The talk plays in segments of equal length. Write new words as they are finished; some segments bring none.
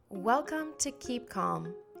Welcome to Keep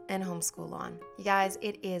Calm and Homeschool On. You guys,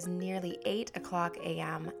 it is nearly 8 o'clock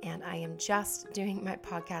a.m. and I am just doing my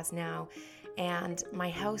podcast now and my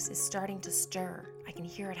house is starting to stir. I can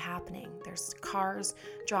hear it happening. There's cars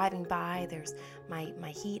driving by. There's my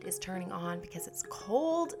heat is turning on because it's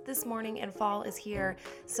cold this morning and fall is here.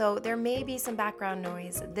 So there may be some background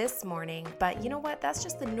noise this morning, but you know what? That's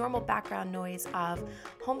just the normal background noise of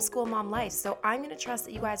homeschool mom life. So I'm going to trust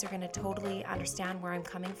that you guys are going to totally understand where I'm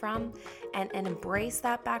coming from and embrace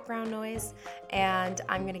that background noise. And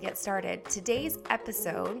I'm going to get started. Today's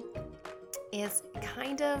episode is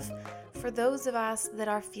kind of for those of us that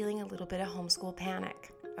are feeling a little bit of homeschool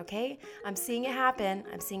panic, okay? I'm seeing it happen.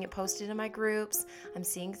 I'm seeing it posted in my groups. I'm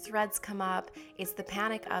seeing threads come up. It's the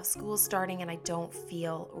panic of school starting and I don't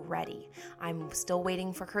feel ready. I'm still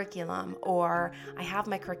waiting for curriculum, or I have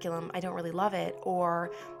my curriculum, I don't really love it,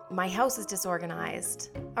 or my house is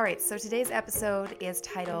disorganized. All right, so today's episode is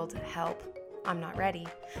titled Help, I'm Not Ready.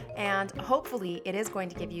 And hopefully it is going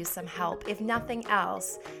to give you some help. If nothing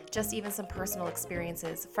else, just even some personal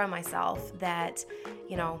experiences from myself that,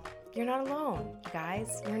 you're not alone, you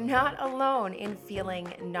guys. You're not alone in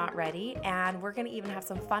feeling not ready. And we're going to even have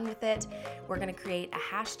some fun with it. We're going to create a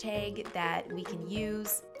hashtag that we can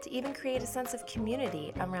use to even create a sense of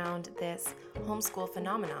community around this homeschool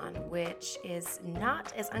phenomenon, which is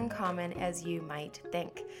not as uncommon as you might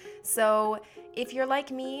think. So if you're like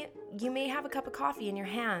me, you may have a cup of coffee in your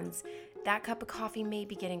hands. That cup of coffee may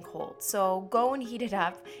be getting cold. So go and heat it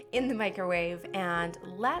up in the microwave and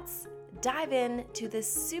let's dive into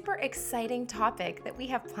this super exciting topic that we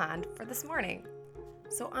have planned for this morning.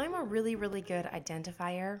 So I'm a really, really good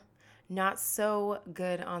identifier. Not so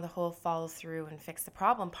good on the whole follow through and fix the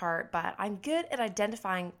problem part, but I'm good at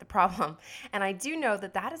identifying the problem. And I do know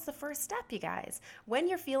that that is the first step, you guys. When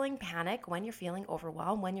you're feeling panic, when you're feeling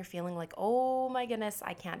overwhelmed, when you're feeling like, oh my goodness,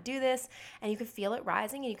 I can't do this, and you can feel it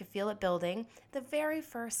rising and you can feel it building, the very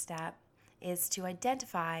first step is to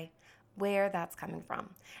identify where that's coming from.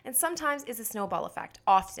 And sometimes it's a snowball effect.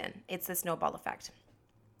 Often it's a snowball effect.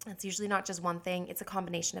 It's usually not just one thing. It's a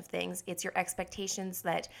combination of things. It's your expectations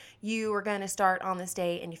that you are going to start on this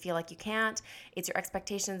day and you feel like you can't. It's your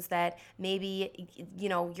expectations that maybe,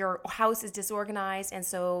 your house is disorganized and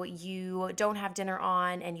so you don't have dinner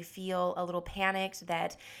on and you feel a little panicked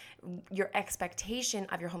that your expectation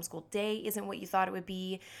of your homeschool day isn't what you thought it would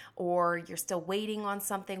be, or you're still waiting on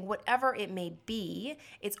something, whatever it may be.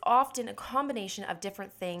 It's often a combination of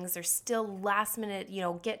different things. There's still last minute,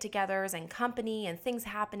 get-togethers and company and things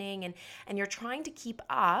happening, and you're trying to keep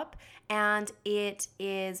up, and it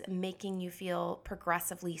is making you feel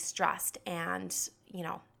progressively stressed and,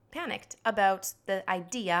 panicked about the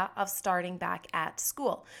idea of starting back at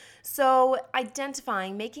school. So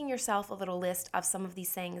identifying, making yourself a little list of some of these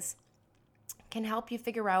things can help you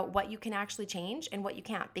figure out what you can actually change and what you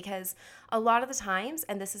can't. Because a lot of the times,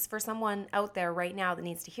 and this is for someone out there right now that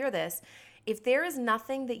needs to hear this, if there is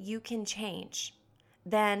nothing that you can change,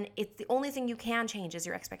 then it's the only thing you can change is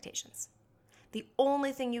your expectations. The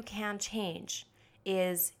only thing you can change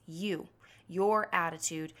is you. Your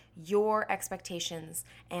attitude, your expectations,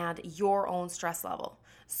 and your own stress level.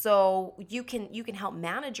 So you can help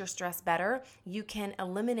manage your stress better. You can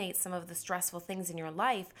eliminate some of the stressful things in your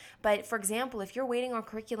life. But for example, if you're waiting on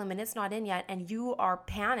curriculum and it's not in yet and you are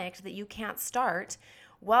panicked that you can't start,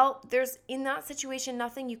 well, there's in that situation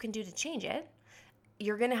nothing you can do to change it.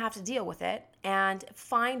 You're going to have to deal with it and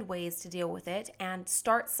find ways to deal with it and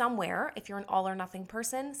start somewhere. If you're an all or nothing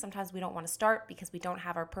person, sometimes we don't want to start because we don't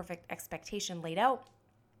have our perfect expectation laid out,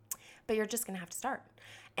 but you're just going to have to start.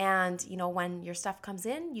 And, when your stuff comes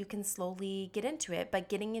in, you can slowly get into it, but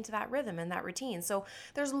getting into that rhythm and that routine. So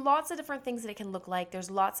there's lots of different things that it can look like. There's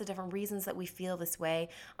lots of different reasons that we feel this way.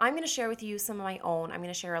 I'm going to share with you some of my own. I'm going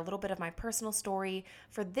to share a little bit of my personal story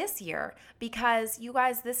for this year because you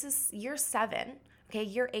guys, this is year 7. Okay,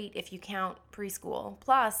 year 8 if you count preschool.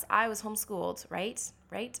 Plus, I was homeschooled, right?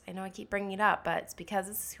 I know I keep bringing it up, but it's because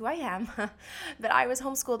this is who I am. But I was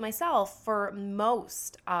homeschooled myself for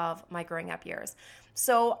most of my growing up years.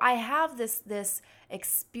 So I have this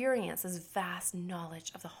experience, this vast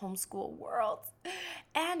knowledge of the homeschool world.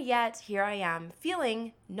 And yet, here I am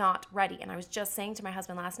feeling not ready. And I was just saying to my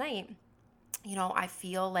husband last night, I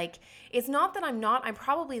feel like it's not that I'm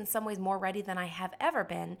probably in some ways more ready than I have ever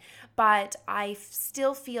been, but I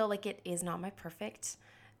still feel like it is not my perfect,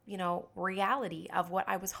 reality of what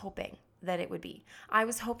I was hoping. that it would be. I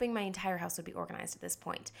was hoping my entire house would be organized at this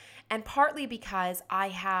point. And partly because I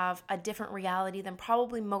have a different reality than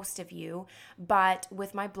probably most of you, but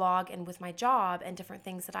with my blog and with my job and different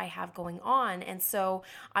things that I have going on. And so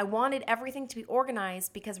I wanted everything to be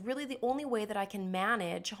organized because really the only way that I can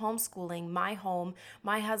manage homeschooling, my home,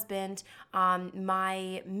 my husband,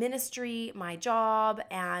 my ministry, my job,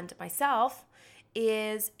 and myself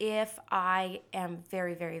is if I am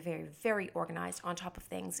very, very, very, very organized on top of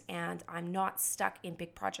things and I'm not stuck in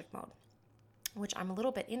big project mode, which I'm a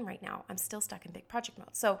little bit in right now. I'm still stuck in big project mode.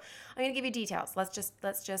 So I'm going to give you details. Let's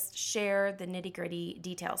just share the nitty-gritty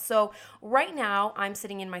details. So right now I'm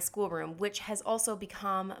sitting in my schoolroom, which has also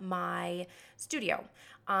become my studio.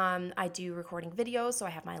 I do recording videos, so I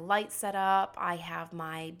have my lights set up. I have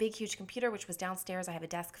my big, huge computer, which was downstairs. I have a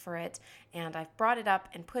desk for it, and I've brought it up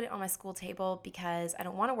and put it on my school table because I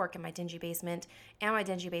don't want to work in my dingy basement, and my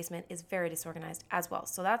dingy basement is very disorganized as well.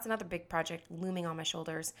 So that's another big project looming on my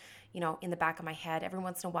shoulders, in the back of my head. Every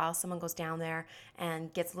once in a while, someone goes down there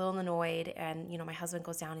and gets a little annoyed, and, my husband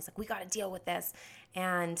goes down. He's like, we got to deal with this.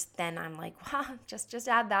 And then I'm like, well, just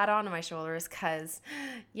add that onto my shoulders because,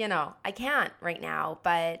 I can't right now,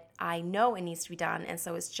 but I know it needs to be done. And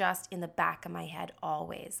so it's just in the back of my head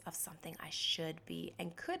always of something I should be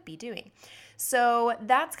and could be doing. So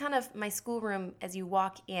that's kind of my schoolroom as you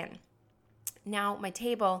walk in. Now my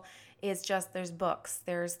table is just, there's books.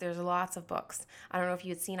 There's lots of books. I don't know if you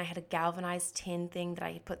had seen, I had a galvanized tin thing that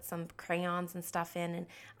I had put some crayons and stuff in. And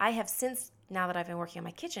I have since, now that I've been working on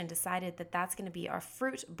my kitchen, decided that that's going to be our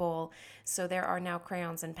fruit bowl. So there are now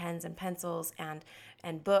crayons and pens and pencils and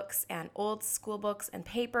books and old school books and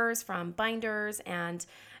papers from binders. And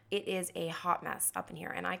it is a hot mess up in here.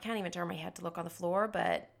 And I can't even turn my head to look on the floor,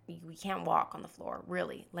 but we can't walk on the floor,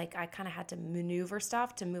 really. Like I kind of had to maneuver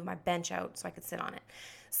stuff to move my bench out so I could sit on it.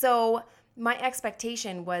 So my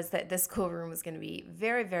expectation was that this schoolroom was going to be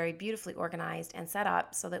very, very beautifully organized and set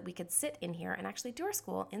up so that we could sit in here and actually do our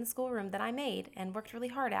school in the schoolroom that I made and worked really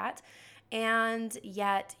hard at. And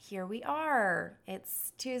yet here we are.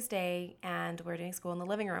 It's Tuesday and we're doing school in the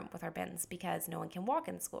living room with our bins because no one can walk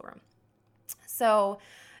in the schoolroom. So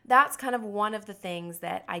that's kind of one of the things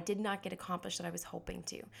that I did not get accomplished that I was hoping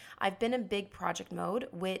to. I've been in big project mode,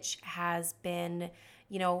 which has been,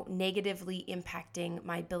 negatively impacting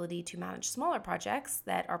my ability to manage smaller projects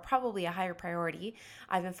that are probably a higher priority.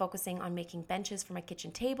 I've been focusing on making benches for my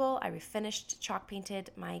kitchen table. I refinished, chalk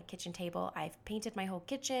painted my kitchen table. I've painted my whole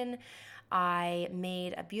kitchen. I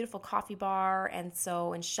made a beautiful coffee bar and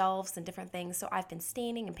shelves and different things. So I've been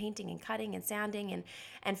staining and painting and cutting and sanding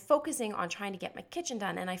and focusing on trying to get my kitchen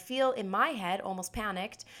done. And I feel in my head, almost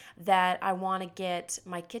panicked, that I want to get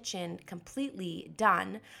my kitchen completely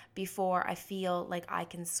done before I feel like I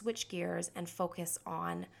can switch gears and focus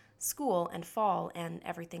on school and fall and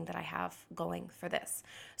everything that I have going for this.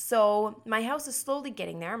 So my house is slowly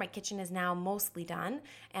getting there. My kitchen is now mostly done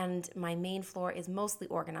and my main floor is mostly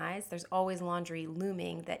organized. There's always laundry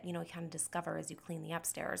looming that, you kind of discover as you clean the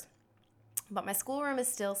upstairs. But my schoolroom is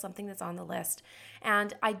still something that's on the list.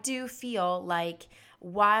 And I do feel like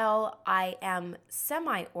while I am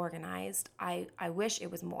semi-organized, I wish it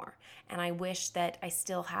was more. And I wish that I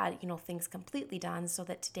still had, things completely done so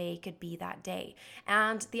that today could be that day.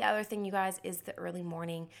 And the other thing, you guys, is the early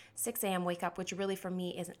morning 6 a.m. wake up, which really for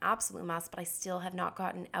me is an absolute mess, but I still have not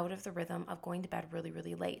gotten out of the rhythm of going to bed really,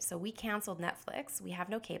 really late. So we canceled Netflix. We have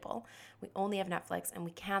no cable. We only have Netflix and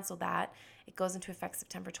we canceled that. It goes into effect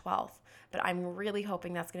September 12th. But I'm really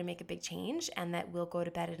hoping that's going to make a big change and that we'll go to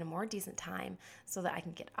bed at a more decent time so that I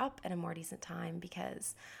can get up at a more decent time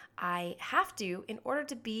because I have to, in order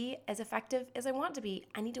to be as effective as I want to be,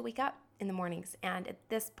 I need to wake up in the mornings. And at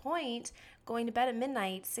this point, going to bed at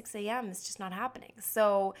midnight, 6 a.m. is just not happening.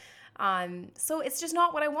 So it's just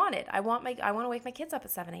not what I wanted. I want to wake my kids up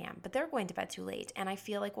at 7 a.m., but they're going to bed too late. And I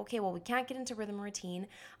feel like, okay, well, we can't get into rhythm and routine.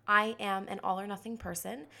 I am an all or nothing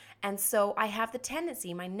person. And so I have the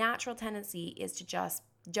tendency, my natural tendency is to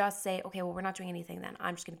just say, okay, well, we're not doing anything then.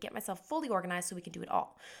 I'm just going to get myself fully organized so we can do it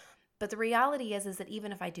all. But the reality is that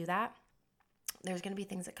even if I do that, there's going to be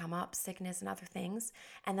things that come up, sickness and other things.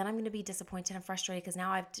 And then I'm going to be disappointed and frustrated because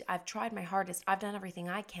now I've tried my hardest. I've done everything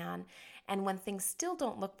I can. And when things still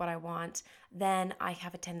don't look what I want, then I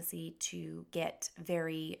have a tendency to get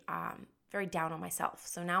very down on myself.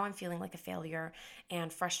 So now I'm feeling like a failure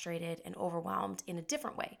and frustrated and overwhelmed in a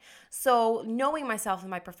different way. So knowing myself and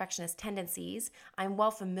my perfectionist tendencies, I'm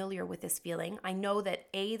well familiar with this feeling. I know that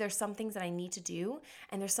there's some things that I need to do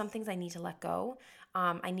and there's some things I need to let go.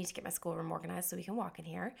 I need to get my schoolroom organized so we can walk in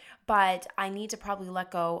here. But I need to probably let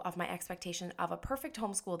go of my expectation of a perfect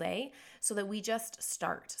homeschool day so that we just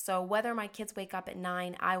start. So whether my kids wake up at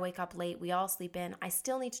 9, I wake up late, we all sleep in, I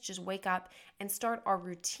still need to just wake up and start our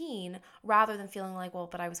routine rather than feeling like, well,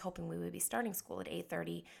 but I was hoping we would be starting school at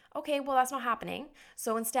 8:30. Okay, well, that's not happening.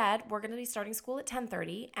 So instead, we're going to be starting school at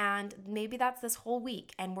 10:30, and maybe that's this whole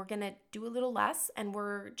week, and we're going to do a little less, and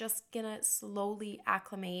we're just going to slowly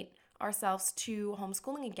acclimate ourselves to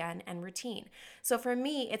homeschooling again and routine. So for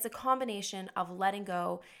me, it's a combination of letting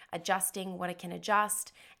go, adjusting what I can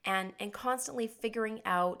adjust, and constantly figuring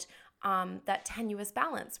out that tenuous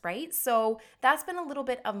balance, right? So that's been a little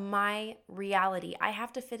bit of my reality. I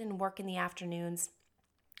have to fit in work in the afternoons.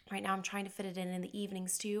 Right now, I'm trying to fit it in the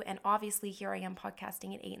evenings too. And obviously, here I am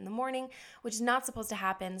podcasting at 8 in the morning, which is not supposed to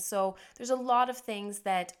happen. So there's a lot of things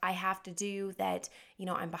that I have to do that,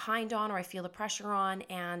 I'm behind on or I feel the pressure on.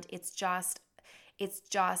 And it's just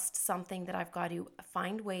something that I've got to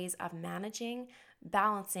find ways of managing,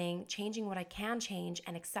 balancing, changing what I can change,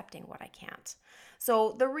 and accepting what I can't.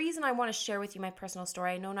 So the reason I want to share with you my personal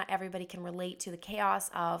story, I know not everybody can relate to the chaos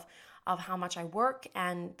of how much I work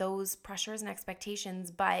and those pressures and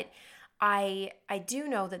expectations, but I do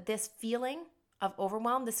know that this feeling of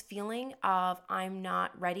overwhelm, this feeling of I'm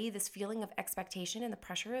not ready, this feeling of expectation and the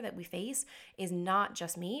pressure that we face is not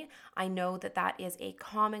just me. I know that that is a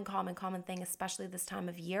common thing, especially this time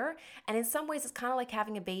of year. And in some ways, it's kind of like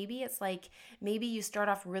having a baby. It's like maybe you start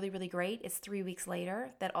off really, really great. It's 3 weeks later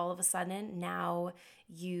that all of a sudden now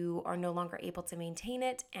you are no longer able to maintain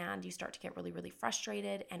it and you start to get really, really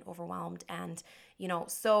frustrated and overwhelmed. And,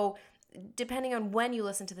 so depending on when you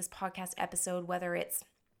listen to this podcast episode, whether it's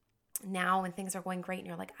now when things are going great and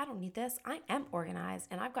you're like, I don't need this, I am organized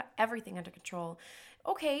and I've got everything under control.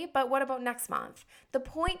 Okay, but what about next month? The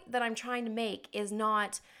point that I'm trying to make is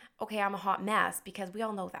not, okay, I'm a hot mess, because we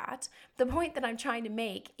all know that. The point that I'm trying to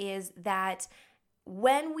make is that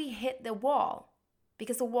when we hit the wall,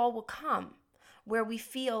 because the wall will come, where we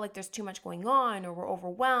feel like there's too much going on or we're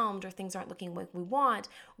overwhelmed or things aren't looking like we want,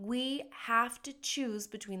 we have to choose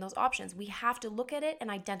between those options. We have to look at it and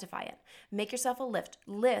identify it. Make yourself a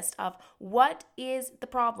list of what is the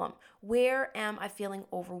problem? Where am I feeling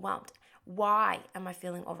overwhelmed? Why am I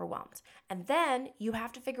feeling overwhelmed? And then you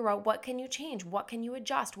have to figure out, what can you change? What can you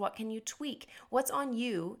adjust? What can you tweak? What's on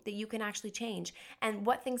you that you can actually change? And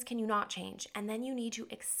what things can you not change? And then you need to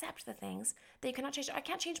accept the things that you cannot change. I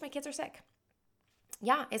can't change my kids are sick.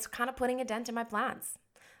 Yeah, it's kind of putting a dent in my plans.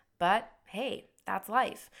 But hey, that's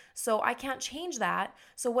life. So I can't change that.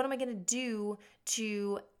 So what am I going to do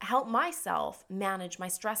to help myself manage my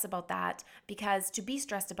stress about that? Because to be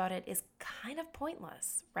stressed about it is kind of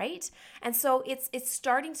pointless, right? And so it's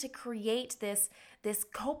starting to create this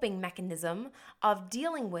coping mechanism of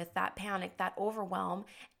dealing with that panic, that overwhelm,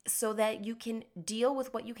 so that you can deal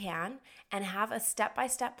with what you can and have a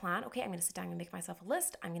step-by-step plan. Okay, I'm going to sit down and make myself a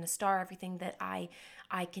list. I'm going to star everything that I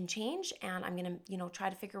can change, and I'm going to, try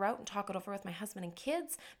to figure out and talk it over with my husband and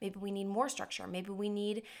kids. Maybe we need more structure. Maybe we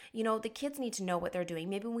need, the kids need to know what they're doing.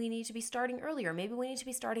 Maybe we need to be starting earlier. Maybe we need to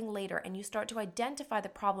be starting later. And you start to identify the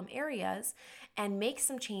problem areas and make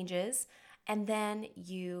some changes, and then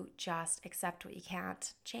you just accept what you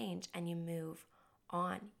can't change and you move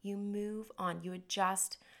on. You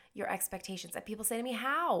adjust your expectations. And people say to me,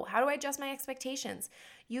 how do I adjust my expectations?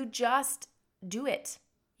 You just do it.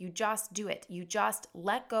 You just do it. You just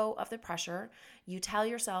let go of the pressure. You tell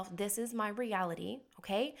yourself, this is my reality,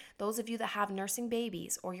 okay? Those of you that have nursing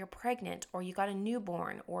babies, or you're pregnant, or you got a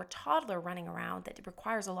newborn or toddler running around that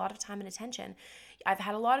requires a lot of time and attention. I've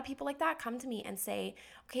had a lot of people like that come to me and say,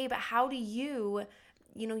 okay, but how do you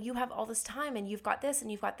have all this time and you've got this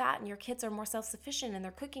and you've got that and your kids are more self-sufficient and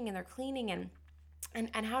they're cooking and they're cleaning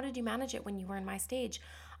and how did you manage it when you were in my stage?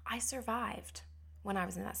 I survived when I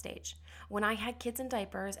was in that stage. When I had kids in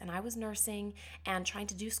diapers and I was nursing and trying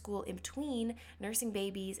to do school in between nursing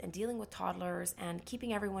babies and dealing with toddlers and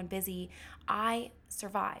keeping everyone busy, I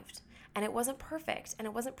survived. And it wasn't perfect and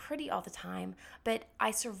it wasn't pretty all the time, but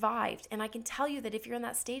I survived. And I can tell you that if you're in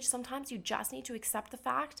that stage, sometimes you just need to accept the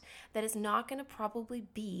fact that it's not going to probably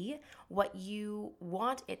be what you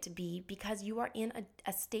want it to be, because you are in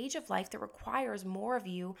a stage of life that requires more of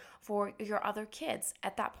you for your other kids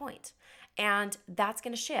at that point. And that's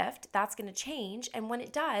going to shift, that's going to change. And when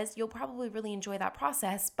it does, you'll probably really enjoy that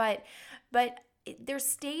process. But there's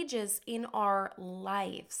stages in our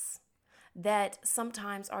lives that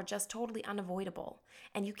sometimes are just totally unavoidable.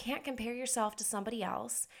 And you can't compare yourself to somebody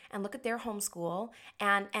else and look at their homeschool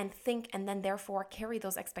and think and then therefore carry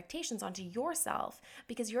those expectations onto yourself,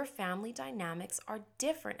 because your family dynamics are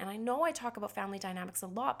different. And I know I talk about family dynamics a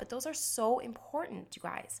lot, but those are so important, you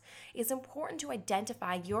guys. It's important to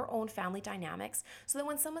identify your own family dynamics so that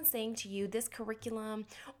when someone's saying to you, this curriculum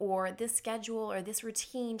or this schedule or this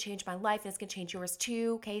routine changed my life and it's going to change yours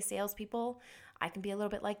too, okay, salespeople, I can be a little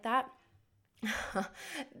bit like that.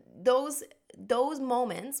 Those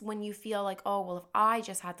moments when you feel like, oh, well, if I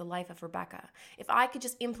just had the life of Rebecca, if I could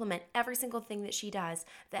just implement every single thing that she does,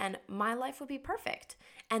 then my life would be perfect.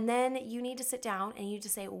 And then you need to sit down and you need to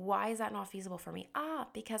say, why is that not feasible for me?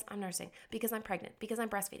 Because I'm nursing, because I'm pregnant, because I'm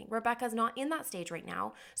breastfeeding. Rebecca's not in that stage right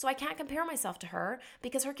now, so I can't compare myself to her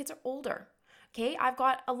because her kids are older. Okay, I've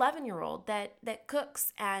got 11-year-old that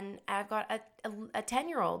cooks, and I've got a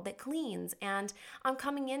 10-year-old that cleans, and I'm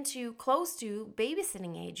coming into close to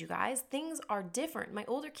babysitting age, you guys. Things are different. My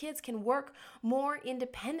older kids can work more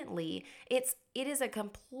independently. It is a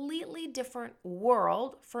completely different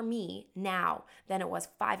world for me now than it was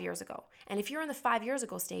 5 years ago. And if you're in the 5 years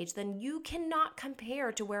ago stage, then you cannot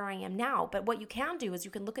compare to where I am now. But what you can do is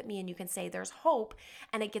you can look at me and you can say there's hope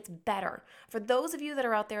and it gets better. For those of you that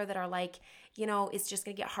are out there that are like, it's just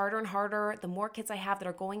going to get harder and harder the more kids I have that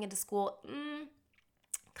are going into school,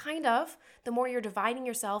 kind of, the more you're dividing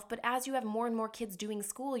yourself. But as you have more and more kids doing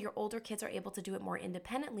school, your older kids are able to do it more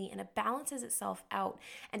independently, and it balances itself out.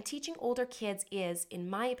 And teaching older kids is, in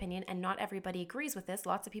my opinion, and not everybody agrees with this,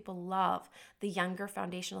 lots of people love the younger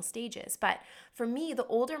foundational stages. But for me, the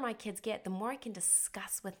older my kids get, the more I can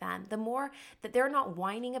discuss with them, the more that they're not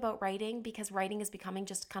whining about writing, because writing is becoming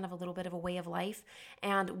just kind of a little bit of a way of life.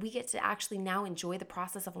 And we get to actually now enjoy the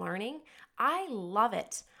process of learning. I love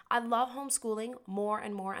it. I love homeschooling more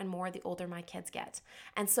and more and more the older my kids get.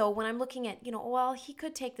 And so when I'm looking at, well, he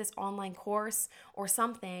could take this online course or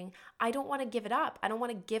something, I don't want to give it up. I don't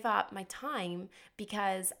want to give up my time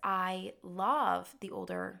because I love the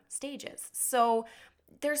older stages. So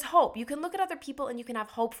there's hope. You can look at other people and you can have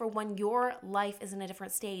hope for when your life is in a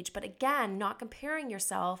different stage. But again, not comparing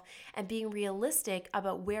yourself and being realistic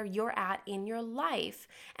about where you're at in your life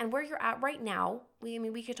and where you're at right now.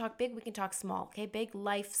 We can talk big, we can talk small, okay? Big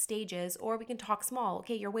life stages, or we can talk small.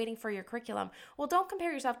 Okay, you're waiting for your curriculum. Well, don't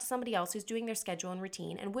compare yourself to somebody else who's doing their schedule and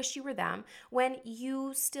routine and wish you were them when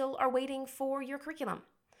you still are waiting for your curriculum.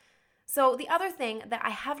 So the other thing that I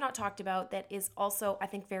have not talked about that is also, I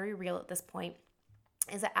think, very real at this point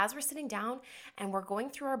is that as we're sitting down and we're going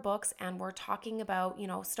through our books and we're talking about,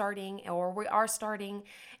 starting, or we are starting,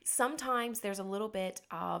 sometimes there's a little bit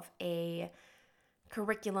of a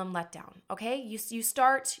curriculum letdown, okay? You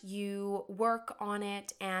start, you work on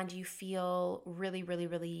it, and you feel really, really,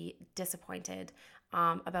 really disappointed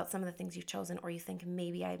about some of the things you've chosen, or you think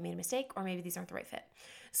maybe I made a mistake, or maybe these aren't the right fit.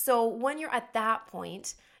 So when you're at that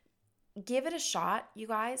point, give it a shot, you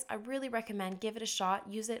guys. I really recommend give it a shot.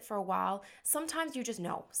 Use it for a while. Sometimes you just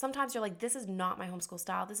know. Sometimes you're like, this is not my homeschool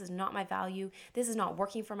style. This is not my value. This is not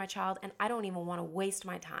working for my child, and I don't even want to waste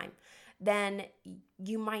my time. Then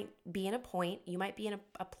you might be in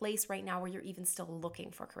a place right now where you're even still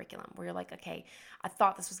looking for curriculum, where you're like, okay, I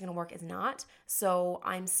thought this was going to work, it's not. So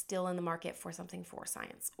I'm still in the market for something for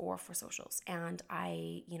science or for socials. And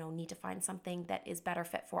I, need to find something that is better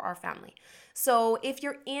fit for our family. So if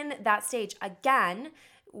you're in that stage, again,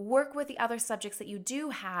 work with the other subjects that you do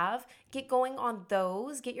have, get going on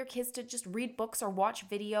those, get your kids to just read books or watch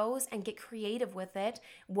videos and get creative with it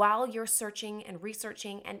while you're searching and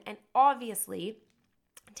researching, and obviously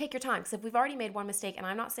take your time. Because if we've already made one mistake, and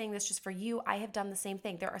I'm not saying this just for you, I have done the same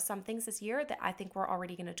thing. There are some things this year that I think we're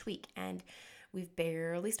already going to tweak, and we've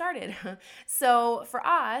barely started. So for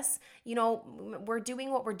us, we're doing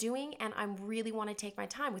what we're doing, and I really want to take my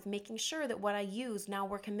time with making sure that what I use now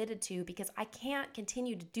we're committed to, because I can't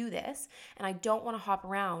continue to do this, and I don't want to hop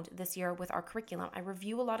around this year with our curriculum. I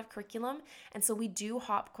review a lot of curriculum, and so we do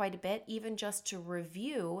hop quite a bit, even just to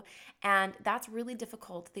review, and that's really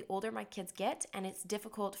difficult the older my kids get, and it's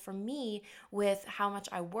difficult for me with how much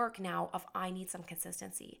I work now of I need some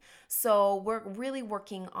consistency. So we're really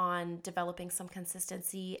working on developing some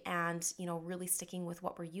consistency and, really sticking with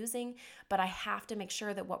what we're using. But I have to make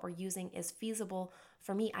sure that what we're using is feasible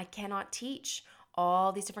for me. I cannot teach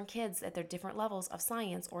all these different kids at their different levels of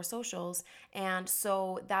science or socials. And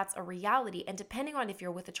so that's a reality. And depending on if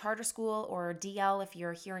you're with a charter school or DL, if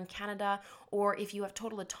you're here in Canada, or if you have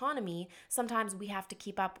total autonomy, sometimes we have to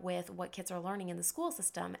keep up with what kids are learning in the school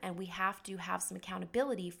system, and we have to have some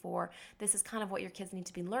accountability for this is kind of what your kids need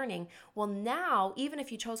to be learning. Well, now, even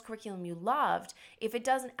if you chose curriculum you loved, if it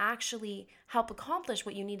doesn't actually help accomplish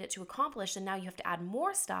what you need it to accomplish, then now you have to add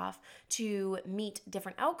more stuff to meet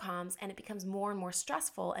different outcomes, and it becomes more and more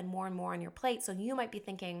stressful and more on your plate. So you might be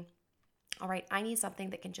thinking, all right, I need something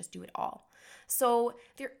that can just do it all. So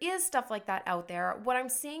there is stuff like that out there. What I'm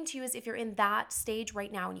saying to you is if you're in that stage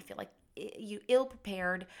right now and you feel like you ill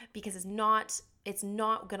prepared because it's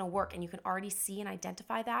not going to work and you can already see and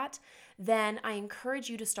identify that, then I encourage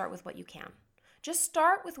you to start with what you can. Just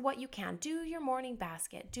start with what you can. Do your morning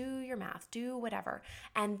basket, do your math, do whatever,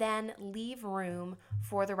 and then leave room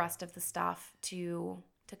for the rest of the stuff to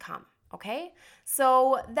come. Okay,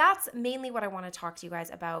 so that's mainly what I want to talk to you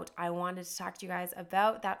guys about. I wanted to talk to you guys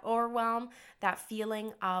about that overwhelm, that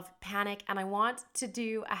feeling of panic, and I want to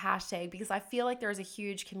do a hashtag because I feel like there's a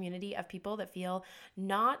huge community of people that feel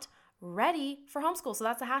not ready for homeschool. So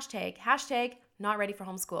that's a hashtag not ready for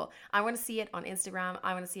homeschool. I want to see it on Instagram.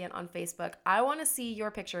 I want to see it on Facebook. I want to see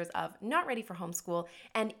your pictures of not ready for homeschool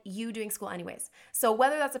and you doing school anyways. So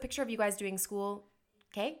whether that's a picture of you guys doing school,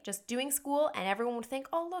 okay, just doing school, and everyone would think,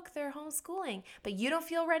 oh, look, they're homeschooling, but you don't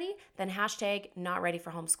feel ready, then hashtag not ready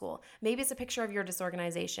for homeschool. Maybe it's a picture of your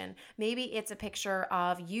disorganization. Maybe it's a picture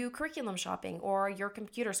of you curriculum shopping or your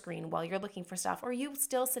computer screen while you're looking for stuff, or you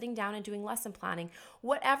still sitting down and doing lesson planning.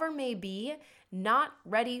 Whatever may be, not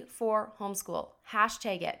ready for homeschool.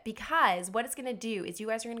 Hashtag it, because what it's going to do is you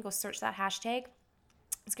guys are going to go search that hashtag.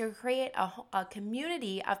 It's going to create a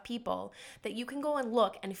community of people that you can go and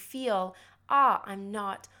look and feel, I'm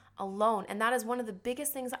not alone. And that is one of the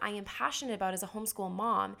biggest things that I am passionate about as a homeschool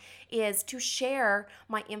mom, is to share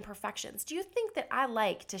my imperfections. Do you think that I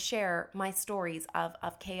like to share my stories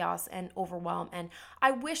of chaos and overwhelm? And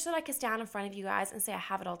I wish that I could stand in front of you guys and say I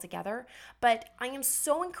have it all together, but I am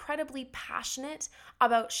so incredibly passionate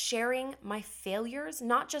about sharing my failures.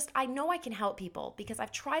 Not just, I know I can help people because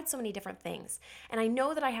I've tried so many different things, and I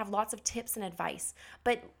know that I have lots of tips and advice,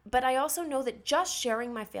 but I also know that just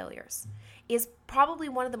sharing my failures is probably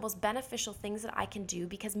one of the most beneficial things that I can do,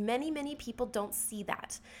 because many people don't see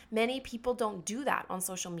that. Many people don't do that on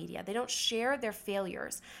social media. They don't share their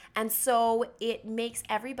failures. And so it makes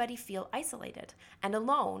everybody feel isolated and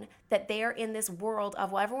alone, that they're in this world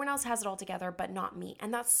of, well, everyone else has it all together, but not me.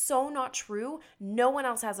 And that's so not true. No one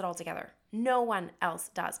else has it all together. No one else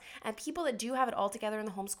does. And people that do have it all together in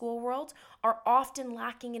the homeschool world are often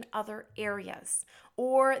lacking in other areas,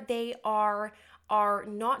 or they are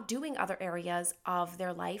not doing other areas of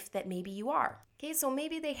their life that maybe you are. Okay, so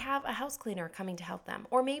maybe they have a house cleaner coming to help them,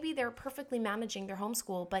 or maybe they're perfectly managing their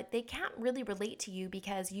homeschool, but they can't really relate to you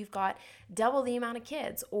because you've got double the amount of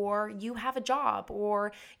kids, or you have a job,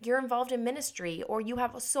 or you're involved in ministry, or you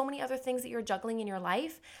have so many other things that you're juggling in your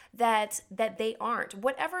life that they aren't.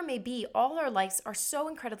 Whatever it may be, all our lives are so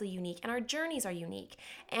incredibly unique, and our journeys are unique,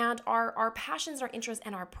 and our passions, our interests,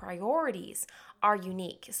 and our priorities are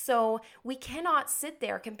unique. So we cannot sit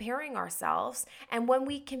there comparing ourselves. And when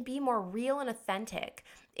we can be more real and authentic,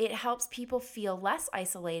 it helps people feel less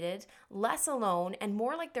isolated, less alone, and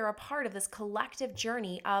more like they're a part of this collective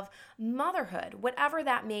journey of motherhood, whatever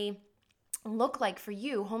that may look like for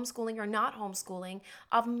you, homeschooling or not homeschooling,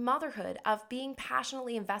 of motherhood, of being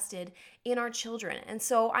passionately invested in our children. And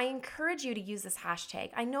so I encourage you to use this hashtag.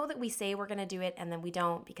 I know that we say we're going to do it and then we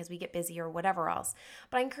don't because we get busy or whatever else,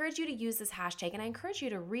 but I encourage you to use this hashtag, and I encourage you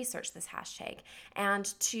to research this hashtag and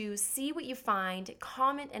to see what you find,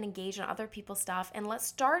 comment and engage on other people's stuff, and let's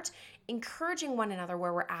start encouraging one another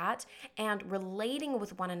where we're at and relating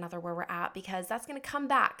with one another where we're at, because that's going to come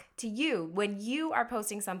back to you when you are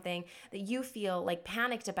posting something that you feel like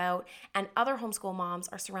panicked about, and other homeschool moms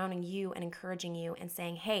are surrounding you and encouraging you and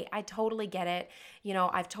saying, hey, I totally get it.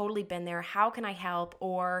 I've totally been there. How can I help?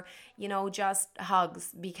 Or, just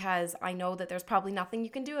hugs, because I know that there's probably nothing you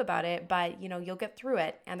can do about it, but you'll get through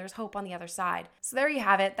it and there's hope on the other side. So there you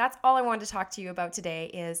have it. That's all I wanted to talk to you about today,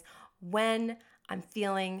 is when I'm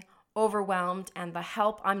feeling overwhelmed and the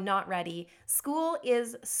help, I'm not ready. School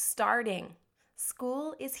is starting.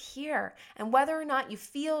 School is here. And whether or not you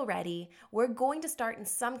feel ready, we're going to start in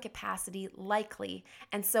some capacity, likely.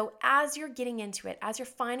 And so as you're getting into it, as you're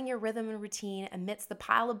finding your rhythm and routine amidst the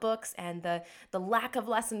pile of books and the lack of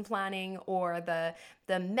lesson planning, or the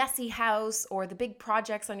messy house, or the big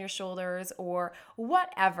projects on your shoulders, or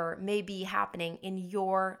whatever may be happening in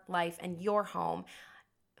your life and your home,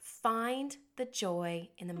 find the joy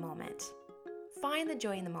in the moment. find the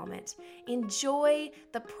joy in the moment. Enjoy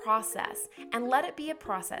the process and let it be a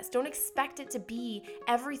process. Don't expect it to be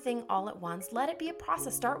everything all at once. Let it be a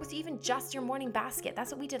process. Start with even just your morning basket.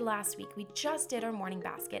 That's what we did last week. We just did our morning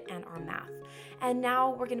basket and our math. And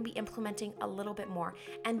now we're going to be implementing a little bit more.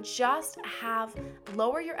 And just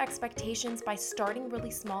lower your expectations by starting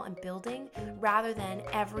really small and building rather than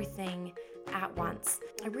everything at once.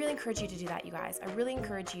 I really encourage you to do that, you guys. I really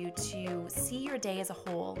encourage you to see your day as a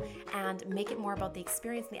whole and make it more about the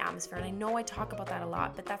experience and the atmosphere. And I know I talk about that a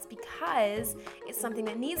lot, but that's because it's something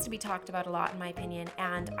that needs to be talked about a lot, in my opinion.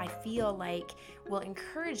 And I feel like will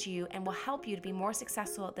encourage you and will help you to be more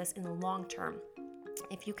successful at this in the long term,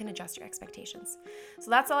 if you can adjust your expectations. So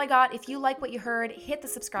that's all I got. If you like what you heard, hit the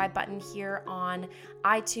subscribe button here on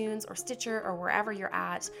iTunes or Stitcher or wherever you're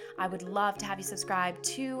at. I would love to have you subscribe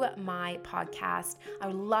to my podcast. I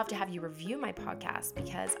would love to have you review my podcast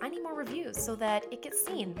because I need more reviews so that it gets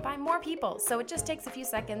seen by more people. So it just takes a few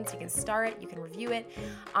seconds. You can start it, you can review it,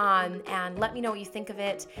 and let me know what you think of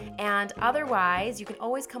it. And otherwise, you can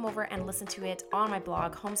always come over and listen to it on my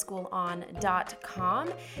blog,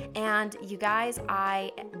 homeschoolon.com. And you guys,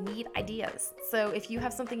 I need ideas. So if you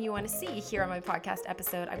have something you want to see here on my podcast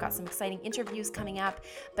episode, I've got some exciting interviews coming up,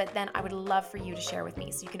 but then I would love for you to share with me.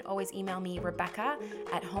 So you can always email me,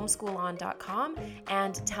 Rebecca@homeschoolon.com,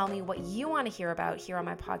 and tell me what you want to hear about here on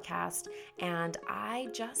my podcast. And I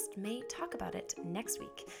just may talk about it next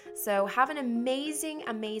week. So have an amazing,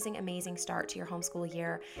 amazing, amazing start to your homeschool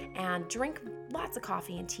year and drink lots of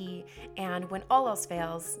coffee and tea. And when all else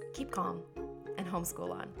fails, keep calm and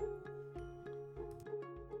homeschool on.